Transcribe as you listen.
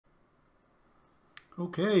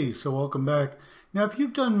Okay, so welcome back. Now, if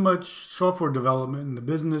you've done much software development in the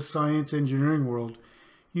business, science, engineering world,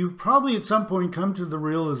 you've probably at some point come to the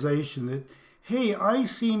realization that, hey, I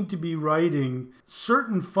seem to be writing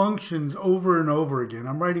certain functions over and over again.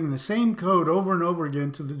 I'm writing the same code over and over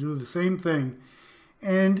again to do the same thing.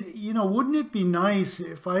 And, wouldn't it be nice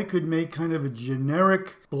if I could make kind of a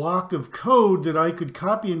generic block of code that I could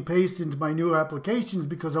copy and paste into my new applications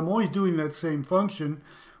because I'm always doing that same function?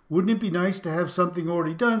 Wouldn't it be nice to have something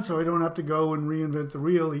already done so I don't have to go and reinvent the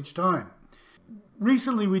wheel each time?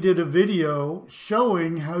 Recently, we did a video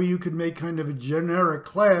showing how you could make kind of a generic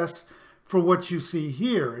class for what you see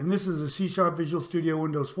here. And this is a C# Visual Studio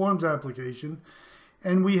Windows Forms application.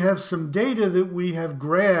 And we have some data that we have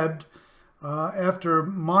grabbed after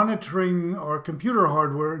monitoring our computer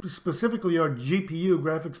hardware, specifically our GPU,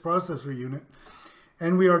 graphics processor unit.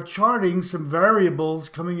 And we are charting some variables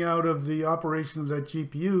coming out of the operation of that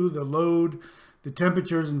GPU, the load, the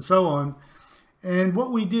temperatures, and so on. And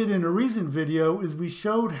what we did in a recent video is we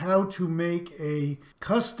showed how to make a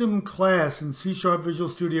custom class in C# Visual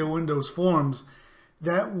Studio Windows Forms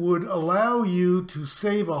that would allow you to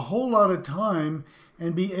save a whole lot of time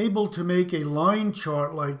and be able to make a line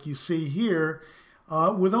chart like you see here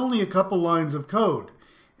with only a couple lines of code.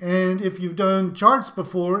 And if you've done charts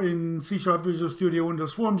before in C# Visual Studio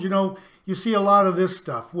Windows Forms, you see a lot of this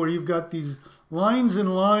stuff where you've got these lines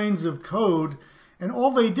and lines of code, and all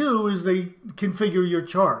they do is they configure your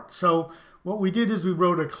chart. So what we did is we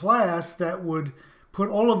wrote a class that would put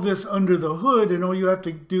all of this under the hood, and all you have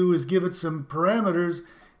to do is give it some parameters,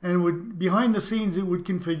 and behind the scenes it would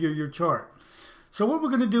configure your chart. So what we're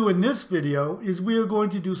going to do in this video is we are going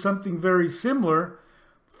to do something very similar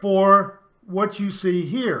for what you see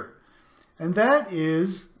here. And that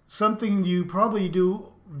is something you probably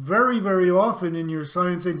do very, very often in your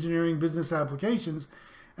science, engineering, business applications,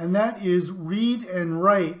 and that is read and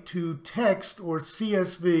write to text or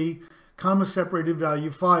CSV, comma-separated value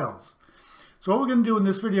files. So what we're going to do in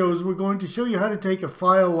this video is we're going to show you how to take a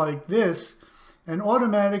file like this and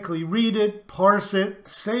automatically read it, parse it,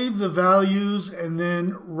 save the values, and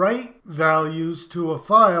then write values to a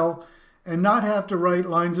file and not have to write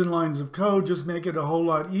lines and lines of code, just make it a whole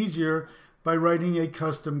lot easier by writing a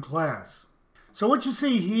custom class. So what you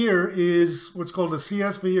see here is what's called a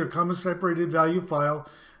CSV or comma-separated value file.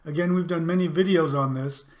 Again, we've done many videos on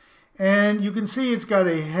this. And you can see it's got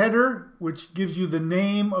a header, which gives you the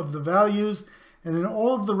name of the values. And then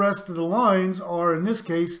all of the rest of the lines are, in this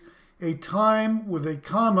case, a time with a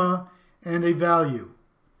comma and a value.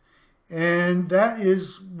 And that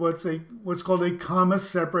is what's called a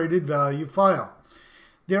comma-separated value file.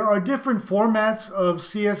 There are different formats of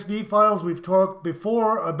CSV files. We've talked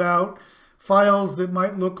before about files that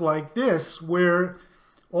might look like this, where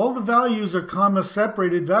all the values are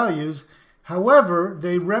comma-separated values. However,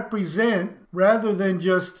 they represent, rather than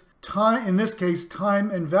just time, in this case,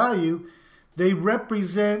 time and value, they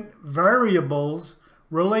represent variables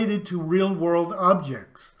related to real-world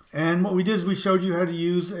objects. And what we did is we showed you how to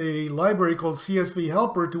use a library called CSV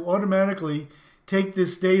Helper to automatically take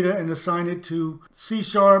this data and assign it to C#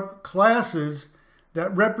 classes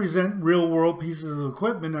that represent real-world pieces of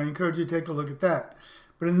equipment. I encourage you to take a look at that.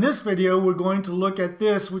 But in this video, we're going to look at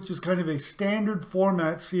this, which is kind of a standard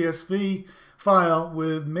format CSV file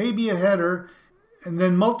with maybe a header and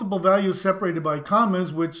then multiple values separated by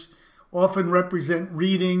commas, which often represent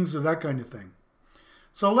readings or that kind of thing.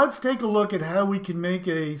 So let's take a look at how we can make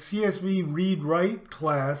a CSV read-write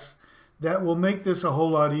class that will make this a whole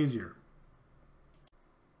lot easier.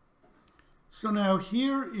 So now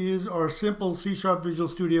here is our simple C# Visual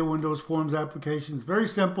Studio Windows Forms application. It's very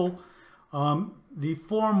simple. The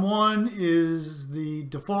form 1 is the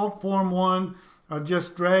default form 1. I've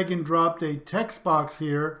just drag and dropped a text box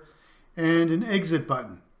here and an exit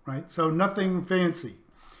button, right? So nothing fancy.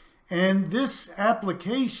 And this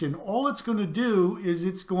application, all it's going to do is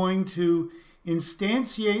it's going to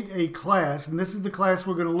instantiate a class, and this is the class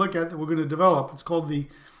we're going to look at that we're going to develop. It's called the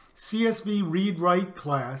CSV read-write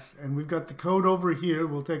class, and we've got the code over here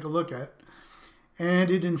we'll take a look at. And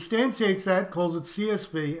it instantiates that, calls it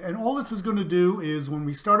CSV, and all this is going to do is when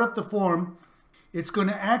we start up the form, it's going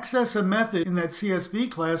to access a method in that CSV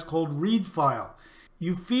class called readFile.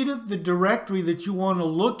 You feed it the directory that you want to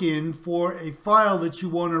look in for a file that you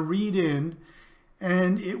want to read in,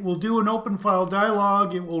 and it will do an open file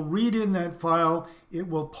dialog. It will read in that file. It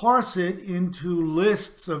will parse it into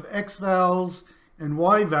lists of X vals and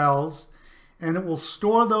Y vals, and it will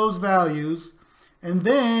store those values, and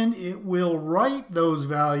then it will write those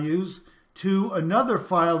values to another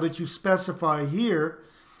file that you specify here,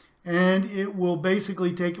 and it will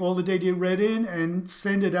basically take all the data you read in and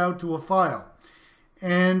send it out to a file.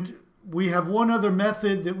 And we have one other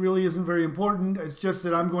method that really isn't very important. It's just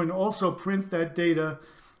that I'm going to also print that data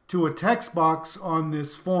to a text box on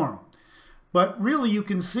this form. But really, you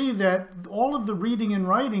can see that all of the reading and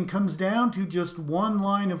writing comes down to just one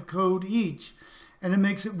line of code each, and it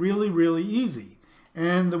makes it really, really easy.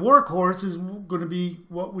 And the workhorse is going to be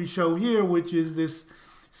what we show here, which is this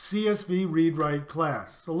CSV read-write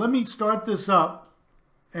class. So let me start this up,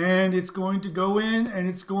 and it's going to go in and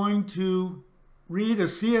it's going to read a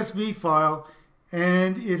CSV file,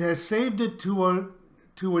 and it has saved it to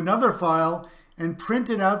another file and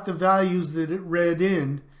printed out the values that it read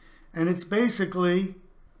in. And it's basically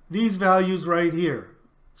these values right here.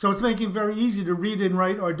 So it's making it very easy to read and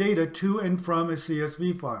write our data to and from a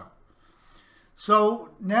CSV file.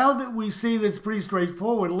 So now that we see that it's pretty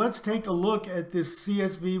straightforward, let's take a look at this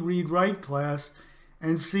CSV read-write class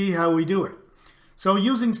and see how we do it. So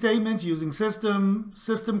using statements, using system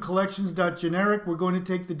collections.generic, we're going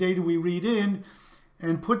to take the data we read in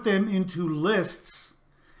and put them into lists.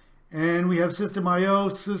 And we have system IO,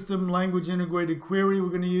 system language integrated query we're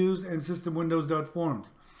going to use, and system windows.forms.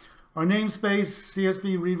 Our namespace,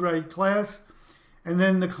 CSV read-write class, and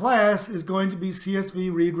then the class is going to be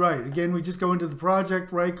CSV read-write. Again, we just go into the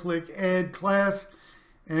project, right-click, add class,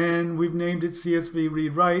 and we've named it CSV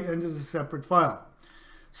read-write, and it's a separate file.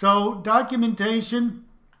 So documentation,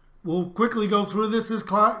 we'll quickly go through this.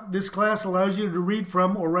 This class allows you to read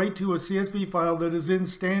from or write to a CSV file that is in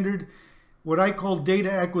standard what I call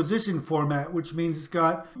data acquisition format, which means it's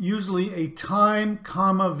got usually a time,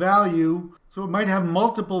 comma, value. So it might have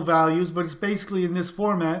multiple values, but it's basically in this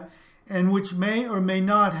format, and which may or may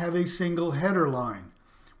not have a single header line,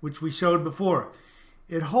 which we showed before.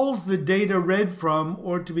 It holds the data read from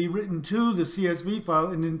or to be written to the CSV file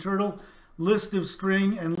in an internal list of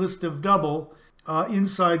string and list of double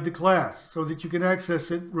inside the class so that you can access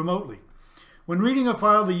it remotely. When reading a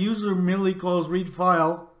file, the user merely calls read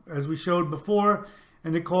file, as we showed before,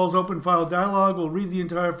 and it calls open file dialog. Will read the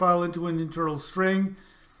entire file into an internal string.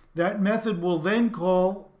 That method will then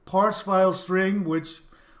call parse file string, which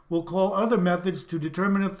will call other methods to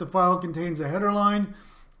determine if the file contains a header line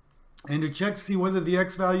and to check to see whether the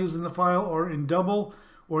X values in the file are in double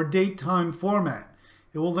or date time format.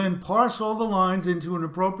 It will then parse all the lines into an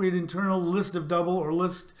appropriate internal list of double or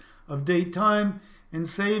list of date time and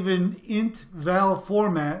save in int val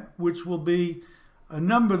format, which will be a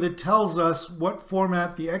number that tells us what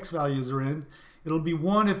format the X values are in. It'll be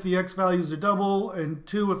 1 if the X values are double, and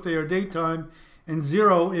 2 if they are date time, and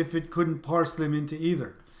 0 if it couldn't parse them into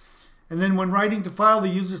either. And then when writing to file, the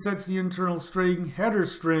user sets the internal string header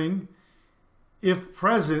string if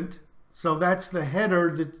present. So that's the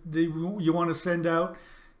header that you want to send out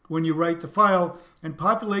when you write the file, and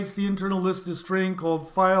populates the internal list of string called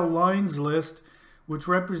file lines list, which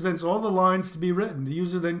represents all the lines to be written. The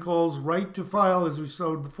user then calls write to file, as we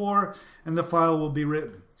showed before, and the file will be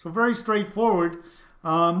written. So very straightforward.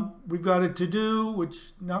 We've got a to-do,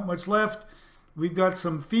 which not much left. We've got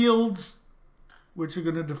some fields, which are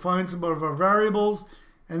going to define some of our variables,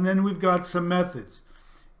 and then we've got some methods.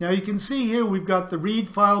 Now you can see here we've got the read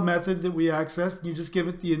file method that we accessed. You just give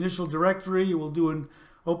it the initial directory. You will do an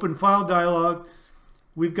open file dialog.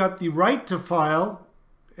 We've got the write to file,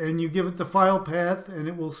 and you give it the file path, and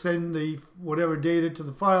it will send the whatever data to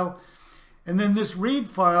the file. And then this read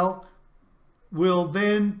file will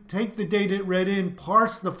then take the data it read in,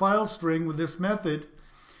 parse the file string with this method.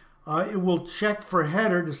 It will check for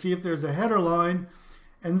header to see if there's a header line.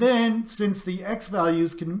 And then, since the X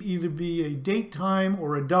values can either be a date time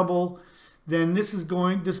or a double, then this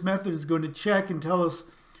method is going to check and tell us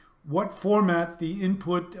what format the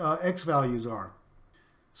input X values are.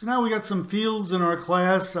 So now we got some fields in our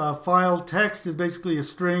class. File text is basically a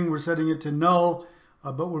string. We're setting it to null,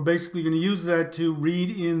 but we're basically going to use that to read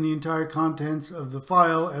in the entire contents of the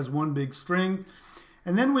file as one big string.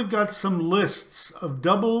 And then we've got some lists of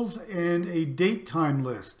doubles and a date time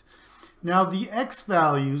list. Now the X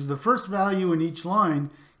values, the first value in each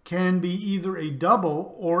line, can be either a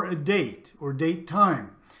double or a date or date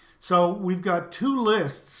time. So we've got two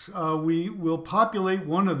lists. We will populate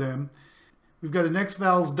one of them. We've got an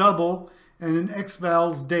xvals double and an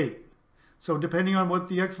xvals date. So depending on what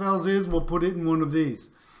the xvals is, we'll put it in one of these.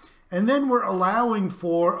 And then we're allowing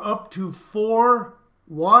for up to 4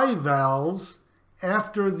 yvals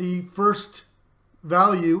after the first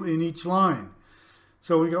value in each line.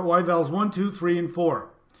 So we got yvals 1, 2, 3, and 4.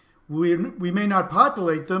 We may not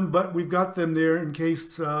populate them, but we've got them there in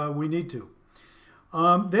case we need to.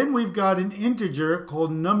 Then we've got an integer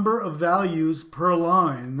called number of values per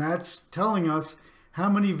line. That's telling us how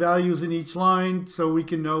many values in each line so we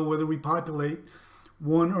can know whether we populate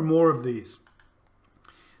one or more of these.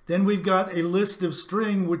 Then we've got a list of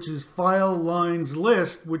string, which is file lines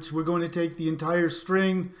list, which we're going to take the entire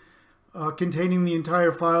string containing the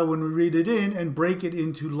entire file when we read it in and break it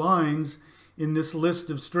into lines in this list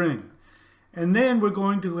of string. And then we're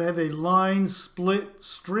going to have a line split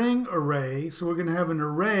string array. So we're going to have an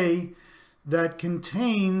array that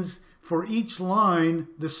contains for each line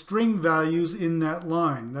the string values in that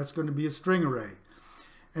line. That's going to be a string array.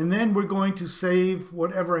 And then we're going to save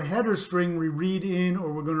whatever header string we read in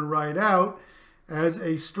or we're going to write out as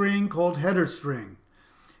a string called header string.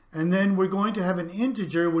 And then we're going to have an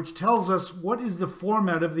integer which tells us what is the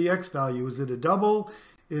format of the X value. Is it a double?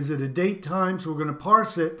 Is it a date time? So we're going to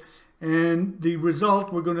parse it. And the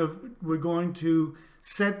result, we're going to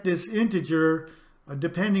set this integer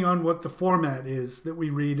depending on what the format is that we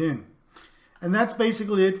read in. And that's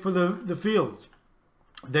basically it for the fields.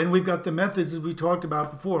 Then we've got the methods as we talked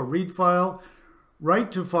about before: read file,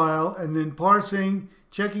 write to file, and then parsing,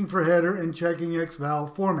 checking for header, and checking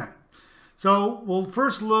xval format. So we'll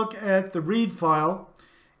first look at the read file.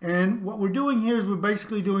 And what we're doing here is we're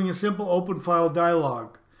basically doing a simple open file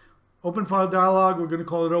dialog. Open file dialog, we're going to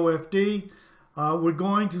call it OFD. We're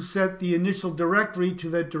going to set the initial directory to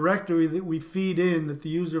that directory that we feed in, that the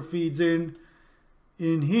user feeds in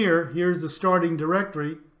here. Here's the starting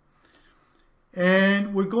directory.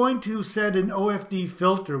 And we're going to set an OFD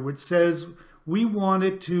filter, which says we want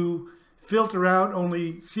it to filter out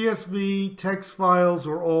only CSV, text files,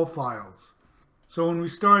 or all files. So when we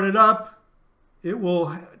start it up, it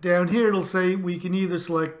will, down here, it'll say we can either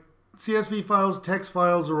select CSV files, text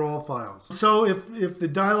files, or all files. So if the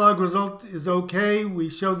dialog result is okay, we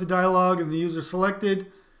show the dialog and the user selected.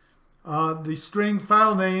 The string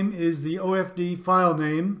file name is the OFD file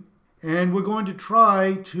name. And we're going to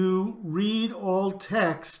try to read all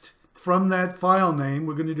text from that file name.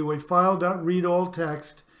 We're going to do a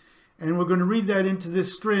file.readAllText. And we're going to read that into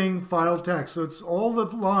this string file text. So it's all the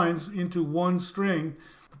lines into one string.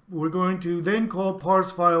 We're going to then call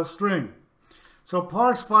parse file string. So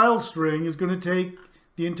parse file string is going to take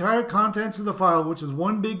the entire contents of the file, which is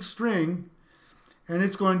one big string, and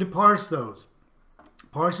it's going to parse those.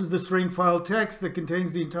 Parses the string file text that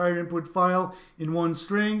contains the entire input file in one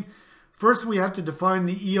string. First, we have to define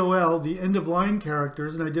the EOL, the end of line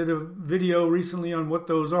characters, and I did a video recently on what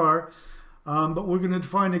those are. But we're going to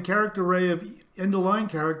define a character array of end of line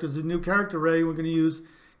characters, a new character array. We're going to use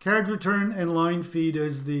carriage return and line feed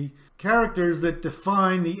as the characters that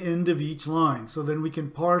define the end of each line. So then we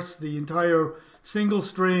can parse the entire single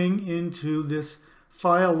string into this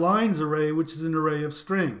file lines array, which is an array of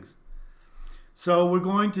strings. So we're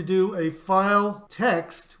going to do a file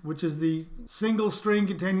text, which is the single string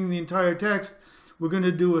containing the entire text. We're going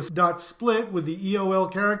to do a dot split with the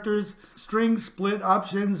EOL characters, string split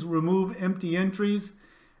options, remove empty entries,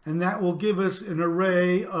 and that will give us an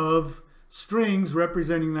array of strings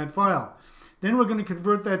representing that file. Then we're going to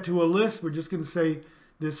convert that to a list. We're just going to say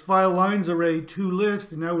this file lines array to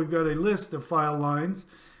list, and now we've got a list of file lines,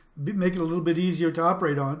 make it a little bit easier to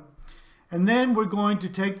operate on. And then we're going to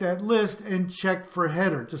take that list and check for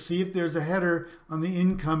header to see if there's a header on the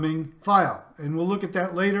incoming file. And we'll look at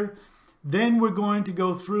that later. Then we're going to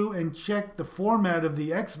go through and check the format of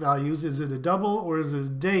the X values. Is it a double or is it a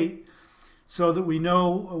date? So that we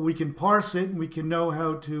know we can parse it and we can know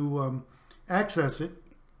how to access it.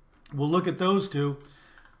 We'll look at those two.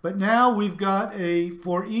 But now we've got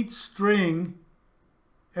for each string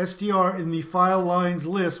str in the file lines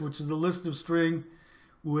list, which is a list of string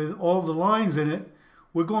with all the lines in it.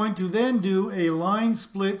 We're going to then do a line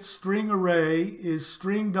split string array is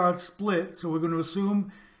string.split. So we're going to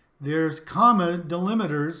assume there's comma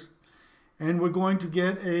delimiters, and we're going to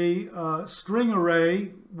get a string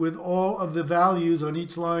array with all of the values on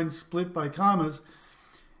each line split by commas.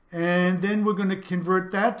 And then we're going to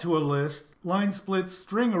convert that to a list, line split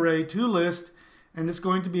string array to list, and it's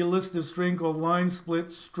going to be a list of string called line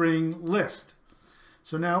split string list.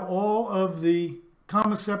 So now all of the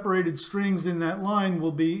comma separated strings in that line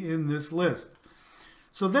will be in this list.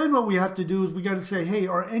 So then what we have to do is we got to say, hey,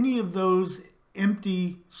 are any of those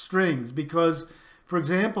empty strings? Because, for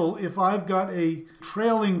example, if I've got a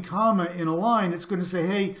trailing comma in a line, it's going to say,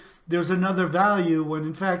 hey, there's another value when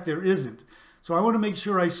in fact there isn't. So I want to make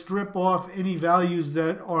sure I strip off any values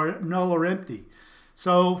that are null or empty.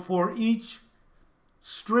 So for each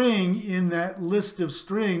string in that list of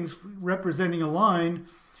strings representing a line,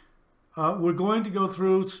 we're going to go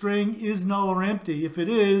through string is null or empty. If it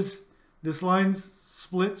is, this line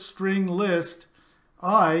split string list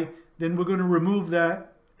I, then we're going to remove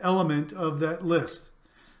that element of that list.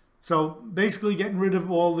 So basically getting rid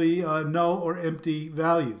of all the null or empty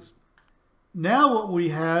values. Now what we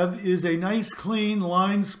have is a nice clean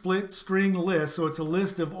line split string list. So it's a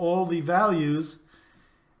list of all the values,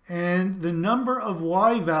 and the number of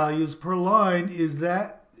Y values per line is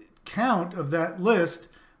that count of that list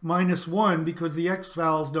minus 1, because the X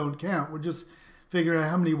vowels don't count. We're just figuring out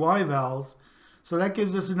how many Y vowels. So that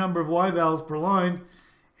gives us a number of Y vowels per line.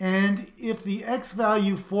 And if the X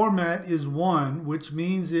value format is 1, which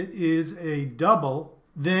means it is a double,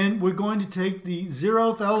 then we're going to take the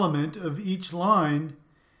 0th element of each line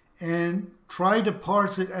and try to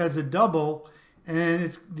parse it as a double.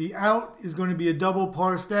 And the out is going to be a double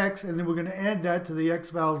parsed X, and then we're going to add that to the X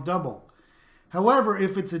vowels double. However,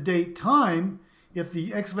 if it's a date time, if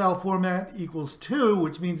the X vowel format equals 2,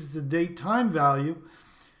 which means it's a date time value,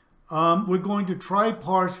 we're going to try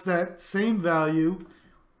parse that same value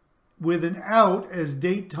with an out as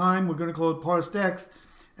date time. We're going to call it parsed X,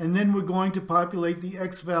 and then we're going to populate the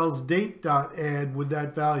X vowels date dot add with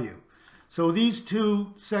that value. So these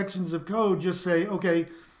two sections of code just say, okay,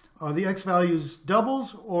 are the X values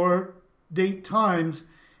doubles or date times?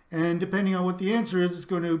 And depending on what the answer is, it's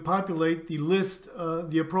going to populate the list,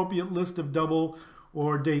 the appropriate list of double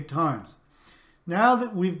or date times. Now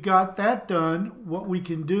that we've got that done, what we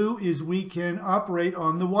can do is we can operate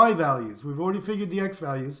on the Y values. We've already figured the X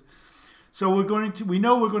values. So we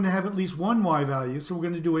know we're going to have at least one Y value. So we're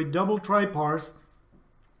going to do a double try parse,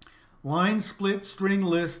 line split string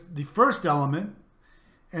list, the first element,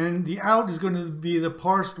 and the out is going to be the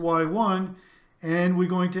parsed Y1. And we're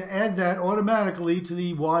going to add that automatically to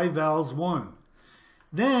the Y vowels 1.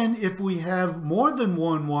 Then if we have more than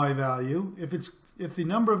one Y value, if the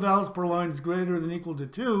number of vowels per line is greater than or equal to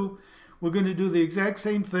 2, we're going to do the exact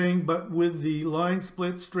same thing, but with the line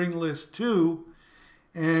split string list 2,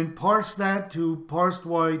 and parse that to parsed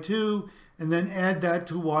Y2, and then add that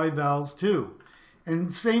to Y vowels 2.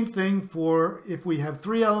 And same thing for if we have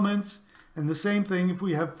 3 elements, and the same thing if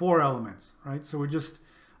we have 4 elements, right? So we're just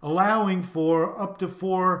allowing for up to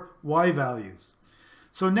 4 Y values.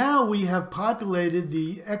 So now we have populated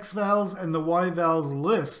the X vowels and the Y vowels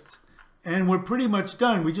list, and we're pretty much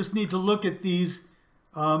done. We just need to look at these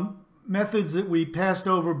methods that we passed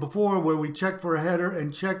over before, where we check for a header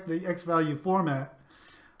and check the X value format.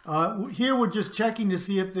 Here we're just checking to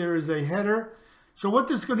see if there is a header. So what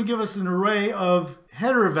this is going to give us an array of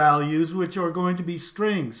header values, which are going to be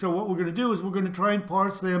strings. So what we're going to do is we're going to try and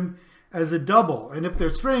parse them as a double. And if they're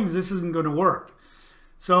strings, this isn't going to work.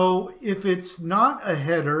 So if it's not a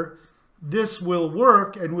header, this will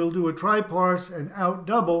work, and we'll do a try parse and out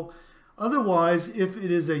double. Otherwise, if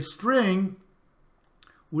it is a string,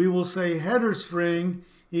 we will say header string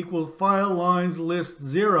equals file lines list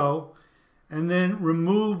 0, and then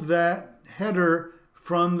remove that header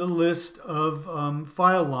from the list of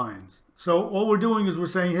file lines. So all we're doing is we're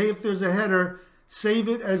saying, hey, if there's a header, save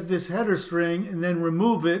it as this header string, and then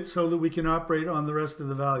remove it so that we can operate on the rest of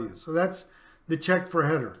the values. So that's the check for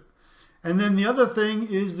header. And then the other thing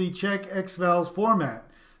is the check X vowels format.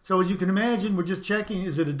 So as you can imagine, we're just checking,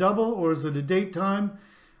 is it a double or is it a date time?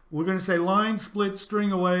 We're going to say line split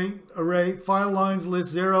string array, file lines list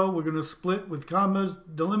 0. We're going to split with commas,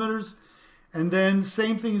 delimiters. And then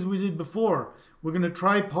same thing as we did before. We're going to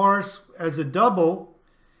try parse as a double.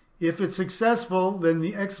 If it's successful, then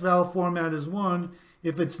the X vowel format is 1.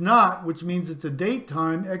 If it's not, which means it's a date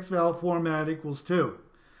time, X vowel format equals 2.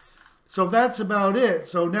 So that's about it.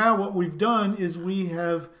 So now what we've done is we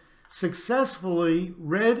have successfully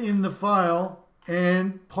read in the file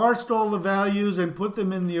and parsed all the values and put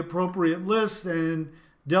them in the appropriate lists and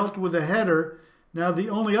dealt with a header. Now the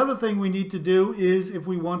only other thing we need to do is if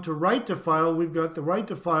we want to write to file, we've got the write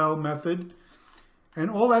to file method. And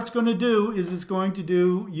all that's going to do is it's going to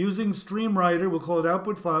do, using StreamWriter, we'll call it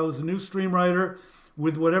output file, is a new StreamWriter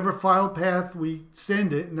with whatever file path we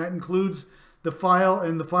send it, and that includes the file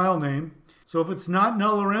and the file name. So if it's not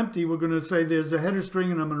null or empty, we're going to say there's a header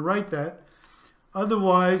string and I'm going to write that.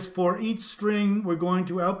 Otherwise, for each string, we're going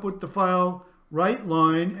to output the file write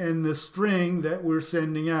line and the string that we're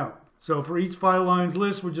sending out. So for each file lines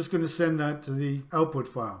list, we're just going to send that to the output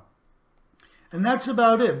file. And that's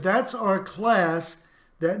about it. That's our class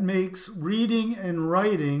that makes reading and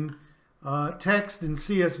writing text and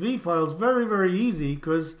CSV files very, very easy,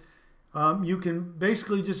 because you can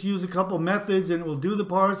basically just use a couple methods and it will do the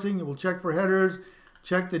parsing, it will check for headers,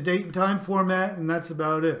 check the date and time format, and that's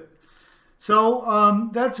about it. So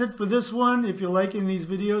that's it for this one. If you're liking these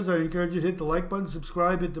videos, I encourage you to hit the like button,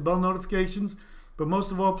 subscribe, hit the bell notifications. But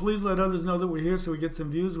most of all, please let others know that we're here so we get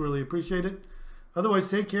some views. Really appreciate it. Otherwise,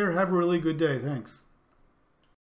 take care. Have a really good day. Thanks.